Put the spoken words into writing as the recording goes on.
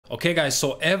Okay guys,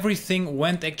 so everything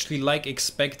went actually like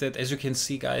expected. As you can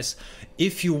see guys,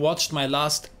 if you watched my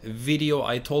last video,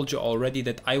 I told you already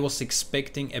that I was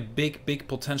expecting a big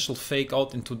potential fake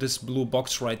out into this blue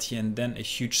box right here, and then a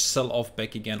huge sell off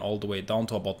back again all the way down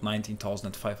to about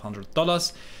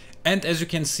 $19,500. And as you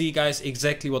can see guys,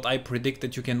 exactly what I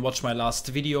predicted. You can watch my last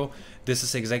video. This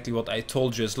is exactly what I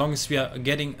told you. As long as we are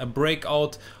getting a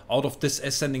breakout out of this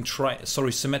ascending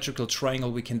symmetrical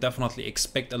triangle, we can definitely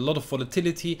expect a lot of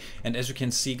volatility. And as you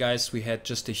can see guys, we had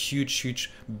just a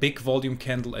huge big volume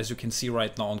candle, as you can see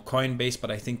right now on Coinbase, but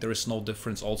I think there is no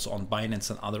difference also on Binance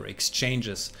and other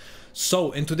exchanges.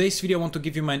 So in today's video, I want to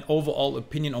give you my overall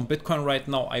opinion on Bitcoin right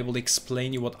now. I will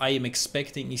explain you what I am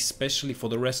expecting, especially for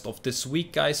the rest of this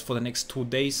week guys, for the next 2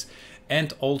 days,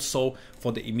 and also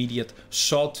for the immediate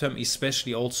short term,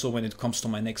 especially also when it comes to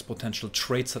my next potential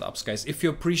trade setups guys. If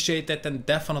you appreciate that, then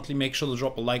definitely make sure to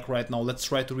drop a like right now. Let's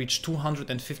try to reach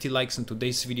 250 likes in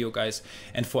today's video guys.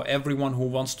 And for everyone who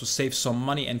wants to save some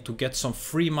money and to get some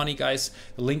free money guys,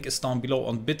 the link is down below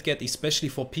on BitGet. Especially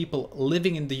for people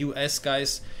living in the US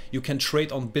guys, you can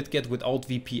trade on BitGet without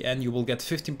VPN. You will get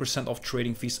 15% off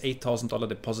trading fees, $8,000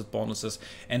 deposit bonuses,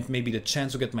 and maybe the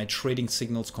chance to get my trading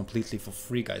signals completely for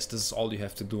free guys. This is all you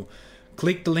have to do.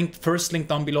 Click the link, first link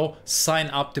down below, sign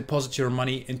up, deposit your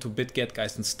money into BitGet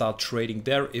guys, and start trading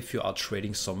there if you are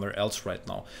trading somewhere else right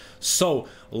now. So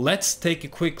let's take a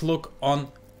quick look on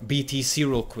BTC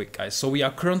real quick guys. So we are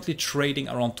currently trading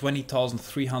around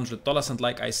 $20,300, and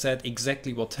like I said,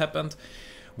 exactly what happened.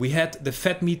 We had the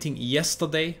Fed meeting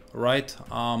yesterday, right?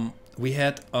 We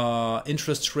had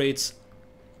interest rates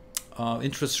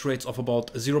of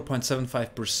about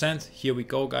 0.75%. Here we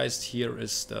go guys, here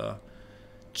is the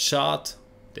chart.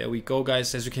 There we go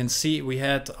guys. As you can see, we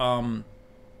had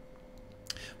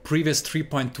previous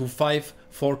 3.25,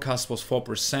 forecast was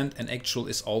 4%, and actual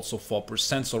is also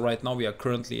 4%. So right now we are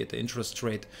currently at the interest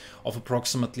rate of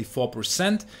approximately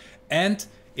 4%, and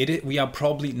we are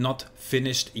probably not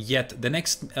finished yet. The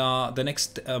next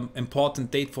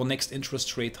important date for next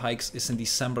interest rate hikes is in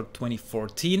December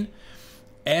 2014,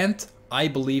 and I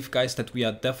believe guys that we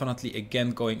are definitely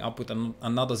again going up with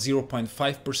another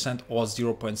 0.5% or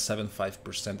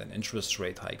 0.75% in interest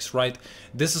rate hikes, right?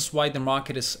 This is why the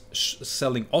market is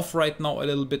selling off right now a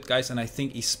little bit guys, and I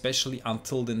think especially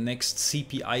until the next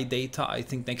CPI data. I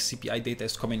think next CPI data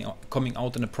is coming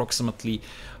out in approximately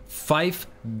 5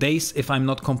 days, if I'm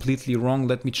not completely wrong.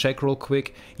 Let me check real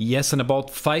quick. Yes, in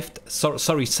about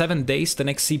 7 days the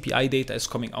next CPI data is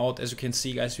coming out. As you can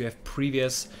see guys, we have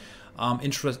previous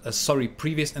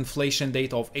previous inflation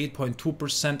data of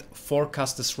 8.2%.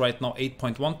 Forecast is right now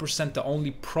 8.1%. The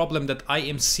only problem that I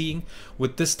am seeing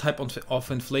with this type of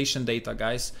inflation data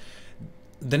guys,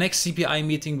 the next CPI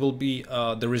meeting will be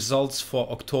the results for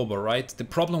October, right? The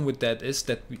problem with that is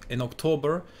that in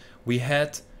October we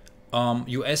had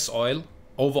US oil,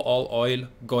 overall oil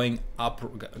going up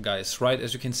guys, right?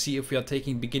 As you can see, if we are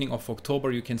taking beginning of October,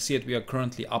 you can see that we are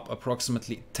currently up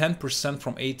approximately 10%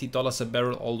 from $80 a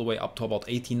barrel all the way up to about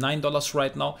 $89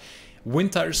 right now.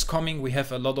 Winter is coming. We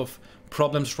have a lot of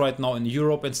problems right now in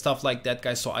Europe and stuff like that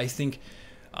guys. So I think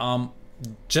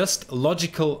just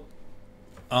logical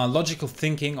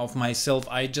thinking of myself,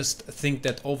 I just think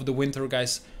that over the winter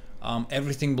guys,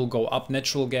 everything will go up,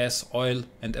 natural gas, oil,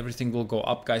 and everything will go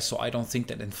up guys. So I don't think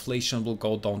that inflation will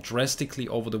go down drastically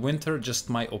over the winter.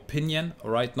 Just my opinion, all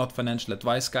right? Not financial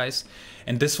advice guys.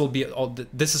 And this will be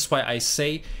this is why I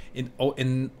say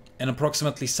in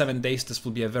approximately 7 days this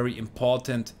will be a very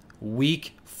important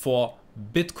week for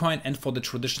Bitcoin and for the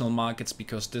traditional markets,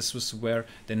 because this was where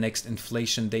the next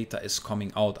inflation data is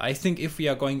coming out. I think if we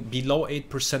are going below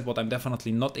 8%, what I'm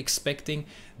definitely not expecting,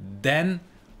 then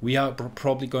we are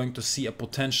probably going to see a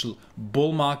potential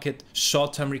bull market,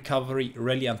 short-term recovery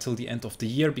rally until the end of the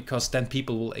year, because then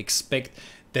people will expect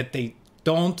that they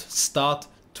don't start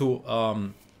to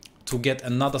get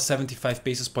another 75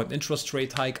 basis point interest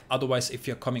rate hike. Otherwise, if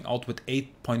you're coming out with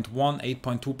 8.1,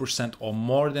 8.2% or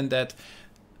more than that,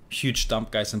 huge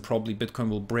dump guys, and probably Bitcoin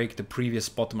will break the previous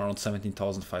bottom around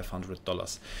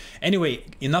 $17,500. Anyway,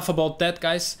 enough about that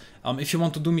guys. If you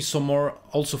want to do me some more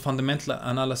also fundamental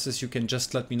analysis, you can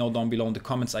just let me know down below in the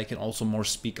comments. I can also more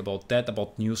speak about that,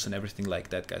 about news and everything like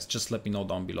that guys. Just let me know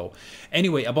down below.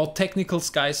 Anyway, about technicals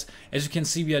guys, as you can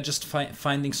see, we are just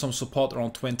finding some support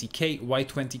around 20k. Why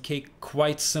 20k?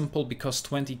 Quite simple, because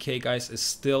 20k guys is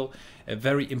still a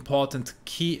very important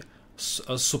key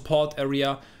support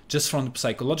area. Just from the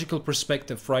psychological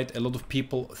perspective, right? A lot of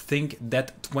people think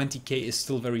that 20k is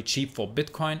still very cheap for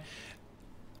Bitcoin.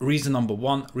 Reason number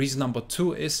one. Reason number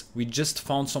two is we just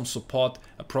found some support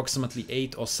approximately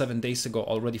 8 or 7 days ago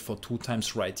already for 2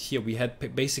 times right here. We had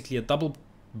basically a double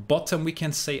bottom, we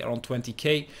can say around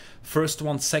 20K. First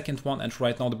one, second one, and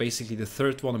right now basically the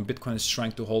third one, and Bitcoin is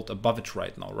trying to hold above it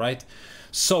right now, right?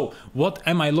 So what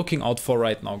am I looking out for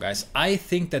right now, guys? I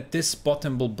think that this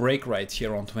bottom will break right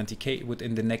here on 20K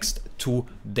within the next 2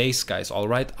 days, guys. All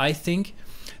right, I think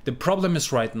the problem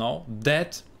is right now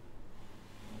that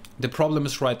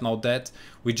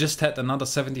we just had another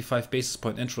 75 basis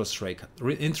point interest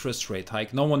rate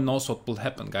hike. No one knows what will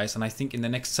happen, guys, and I think in the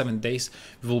next 7 days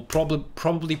we will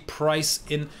probably price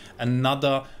in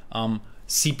another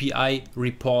CPI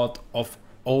report of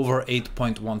over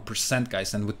 8.1%,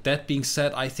 guys. And with that being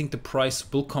said, I think the price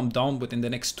will come down within the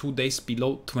next 2 days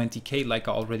below 20K, like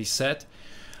I already said.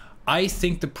 I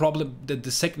think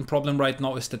the second problem right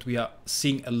now is that we are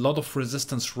seeing a lot of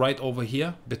resistance right over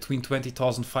here between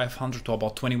 $20,500 to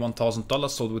about $21,000.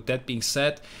 So with that being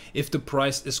said, if the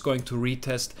price is going to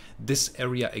retest this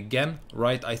area again,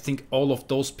 right, I think all of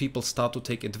those people start to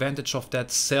take advantage of that,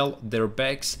 sell their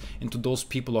bags into those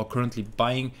people who are currently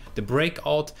buying the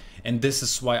breakout. And this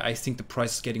is why I think the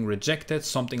price is getting rejected,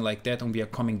 something like that, and we are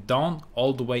coming down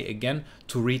all the way again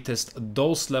to retest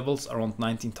those levels around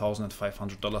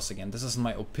 $19,500 again. This is, in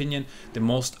my opinion, the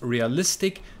most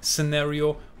realistic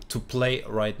scenario to play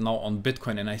right now on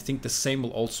Bitcoin, and I think the same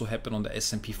will also happen on the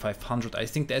S&P 500. I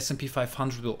think the S&P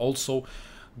 500 will also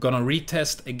gonna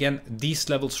retest again these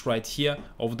levels right here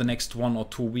over the next 1 or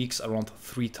 2 weeks around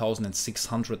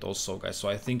 3,600 or so, guys. So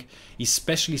I think,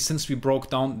 especially since we broke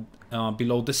down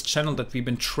below this channel that we've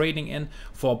been trading in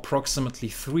for approximately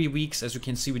 3 weeks, as you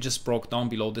can see, we just broke down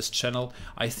below this channel.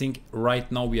 I think right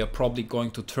now we are probably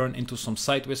going to turn into some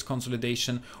sideways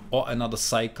consolidation or another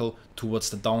cycle towards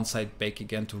the downside back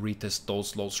again to retest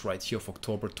those lows right here of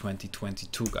October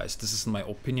 2022, guys. This is, in my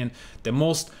opinion, the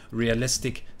most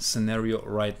realistic scenario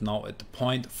right now at the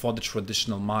point for the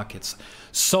traditional markets.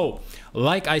 So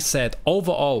like I said,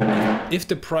 overall, if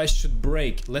the price should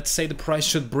break, let's say the price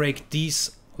should break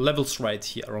these levels right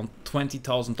here around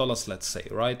 $20,000, let's say,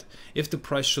 right? If the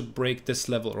price should break this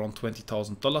level around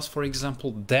 $20,000, for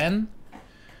example, then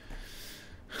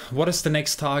what is the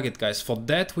next target, guys? For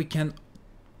that, we can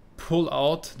pull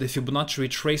out the Fibonacci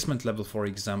retracement level, for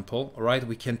example, right?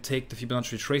 We can take the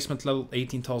Fibonacci retracement level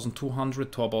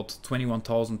 18,200 to about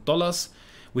 $21,000.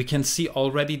 We can see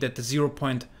already that the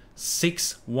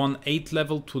 0.618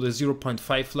 level to the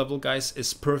 0.5 level, guys,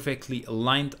 is perfectly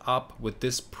lined up with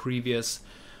this previous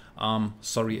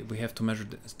sorry, we have to measure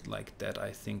this like that.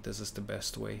 I think this is the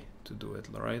best way to do it,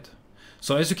 right?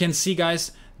 So as you can see,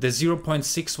 guys, the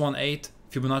 0.618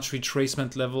 Fibonacci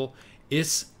retracement level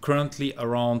is currently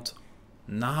around,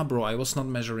 nah bro, I was not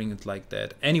measuring it like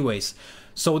that. Anyways,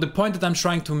 so the point that I'm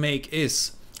trying to make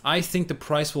is, I think the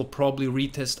price will probably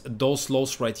retest those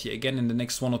lows right here again in the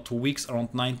next 1 or 2 weeks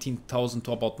around $19,000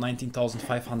 to about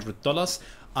 $19,500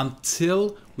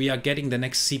 until we are getting the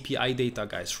next CPI data,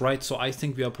 guys, right? So I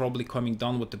think we are probably coming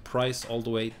down with the price all the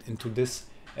way into this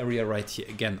area right here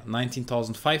again,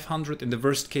 19,500, in the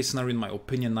worst case scenario, in my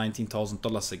opinion,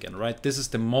 $19,000 again, right? This is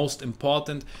the most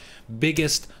important,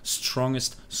 biggest,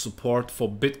 strongest support for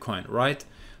Bitcoin, right?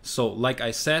 So like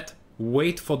I said,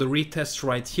 wait for the retest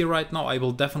right here right now. I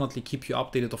will definitely keep you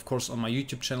updated, of course, on my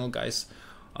YouTube channel, guys.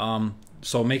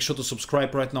 So make sure to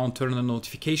subscribe right now and turn on the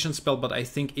notifications bell. But I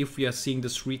think if we are seeing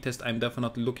this retest, I'm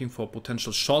definitely looking for a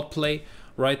potential short play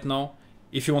right now.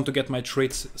 If you want to get my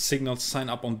trade signals, sign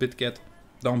up on BITGET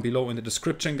down below in the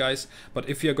description, guys. But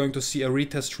if we are going to see a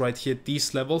retest right here,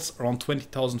 these levels around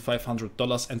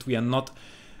 $20,500, and we are not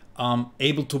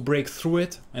able to break through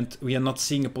it, and we are not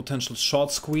seeing a potential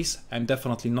short squeeze, I'm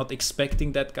definitely not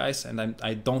expecting that, guys, and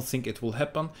I don't think it will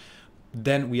happen,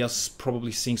 then we are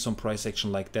probably seeing some price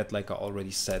action like that, like I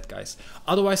already said, guys.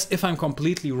 Otherwise, if I'm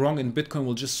completely wrong and Bitcoin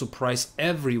will just surprise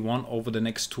everyone over the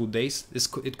next 2 days,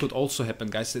 it could also happen,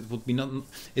 guys. It would be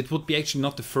actually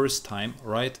not the first time,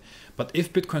 right? But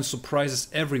if Bitcoin surprises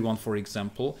everyone, for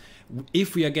example,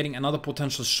 if we are getting another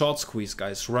potential short squeeze,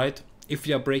 guys, right? If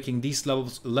we are breaking these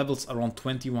levels around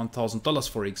 $21,000,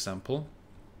 for example,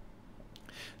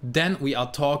 then we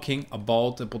are talking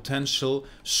about a potential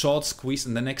short squeeze,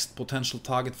 and the next potential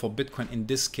target for Bitcoin in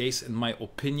this case, in my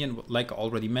opinion, like I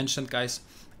already mentioned, guys,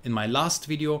 in my last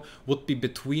video, would be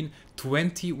between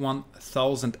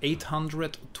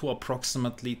 $21,800 to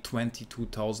approximately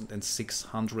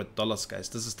 $22,600, guys.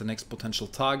 This is the next potential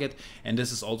target, and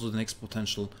this is also the next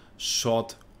potential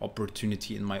short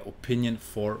opportunity, in my opinion,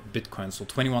 for Bitcoin. So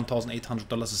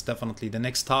 $21,800 is definitely the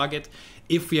next target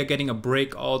if we are getting a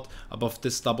breakout above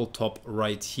this double top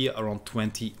right here around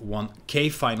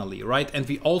 21K finally, right? And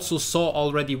we also saw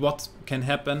already what can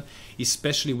happen,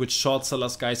 especially with short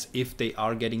sellers, guys, if they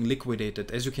are getting liquidated.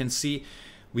 As you can see,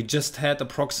 We just had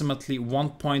approximately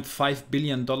 $1.5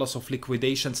 billion of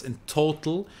liquidations in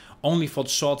total, only for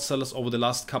short sellers over the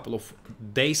last couple of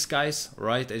days, guys,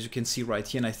 right? As you can see right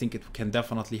here, and I think it can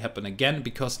definitely happen again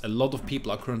because a lot of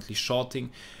people are currently shorting.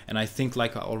 And I think,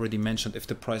 like I already mentioned, if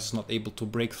the price is not able to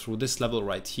break through this level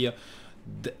right here,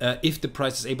 if the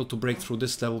price is able to break through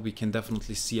this level, we can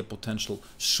definitely see a potential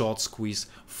short squeeze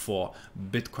for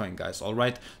Bitcoin, guys. All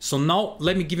right, so now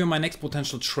let me give you my next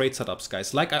potential trade setups,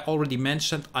 guys. Like I already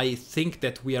mentioned, I think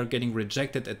that we are getting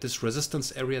rejected at this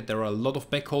resistance area. There are a lot of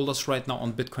backholders right now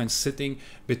on Bitcoin sitting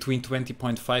between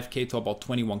 20.5k to about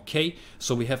 21k,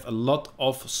 so we have a lot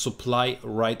of supply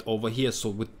right over here. So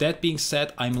with that being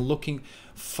said, I'm looking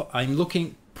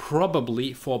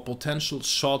probably for a potential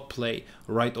short play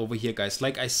right over here, guys.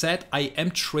 Like I said, I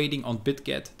am trading on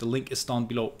BITGET. The link is down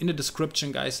below in the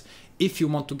description, guys. If you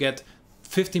want to get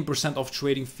 15% off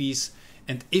trading fees,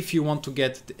 and if you want to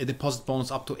get a deposit bonus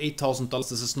up to $8,000,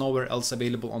 this is nowhere else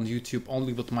available on YouTube,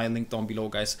 only with my link down below,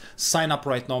 guys. Sign up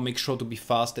right now. Make sure to be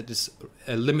fast. It is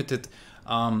a limited.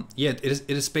 Yeah, it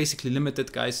is basically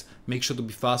limited, guys. Make sure to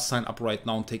be fast, sign up right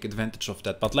now and take advantage of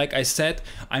that. But like I said,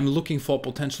 I'm looking for a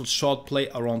potential short play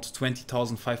around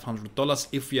 $20,500.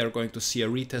 If we are going to see a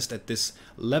retest at these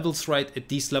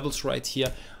levels right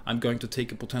here, I'm going to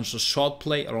take a potential short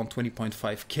play around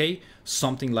 20.5k,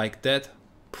 something like that,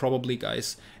 probably,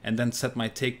 guys, and then set my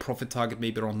take profit target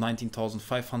maybe around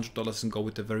 $19,500 and go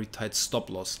with a very tight stop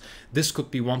loss. This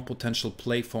could be one potential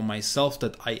play for myself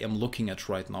that I am looking at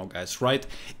right now, guys, right?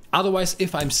 Otherwise,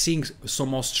 if I'm seeing some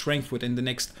more strength within the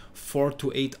next 4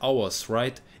 to 8 hours,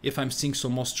 right? If I'm seeing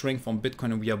some more strength on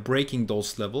Bitcoin and we are breaking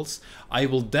those levels, I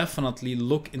will definitely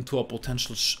look into a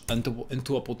potential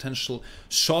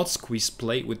short squeeze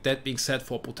play. With that being said,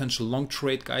 for a potential long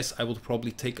trade, guys, I would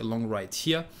probably take a long right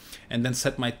here and then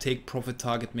set my take profit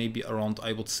target maybe around,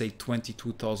 I would say,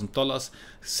 $22,000.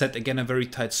 Set again a very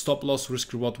tight stop loss,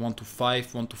 risk reward 1 to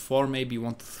 5, 1 to 4, maybe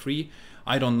 1 to 3.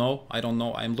 I don't know.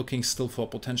 I'm looking still for a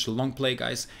potential long play,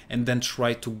 guys, and then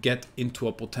try to get into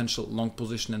a potential long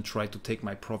position and try to take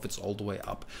my profits all the way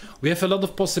up. We have a lot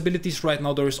of possibilities right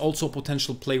now. There is also a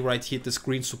potential play right here, this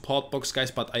green support box,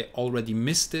 guys, but I already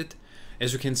missed it.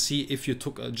 As you can see, if you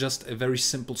took just a very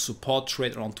simple support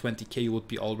trade around 20k, you would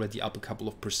be already up a couple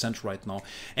of percent right now.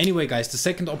 Anyway, guys, the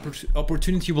second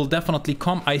opportunity will definitely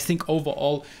come. I think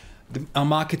overall the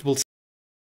market will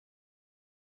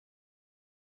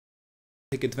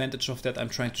take advantage of that. I'm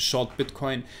trying to short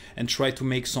Bitcoin and try to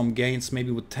make some gains,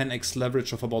 maybe with 10x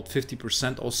leverage of about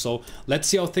 50% or so. Let's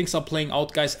see how things are playing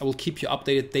out, guys. I will keep you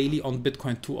updated daily on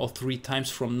Bitcoin 2 or 3 times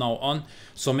from now on.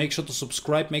 So make sure to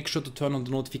subscribe, make sure to turn on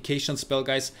the notifications bell,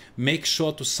 guys. Make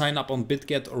sure to sign up on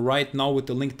BitGet right now with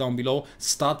the link down below.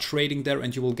 Start trading there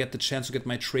and you will get the chance to get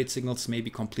my trade signals maybe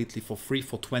completely for free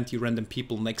for 20 random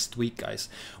people next week, guys.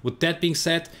 With that being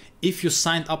said, if you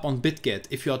signed up on BitGet,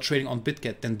 if you are trading on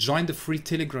BitGet, then join the free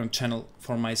Telegram channel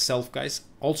for myself, guys.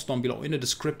 Also down below in the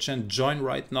description, join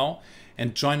right now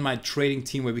and join my trading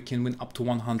team where we can win up to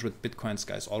 100 Bitcoins,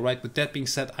 guys. All right, with that being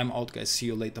said, I'm out, guys. See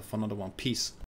you later for another one. Peace.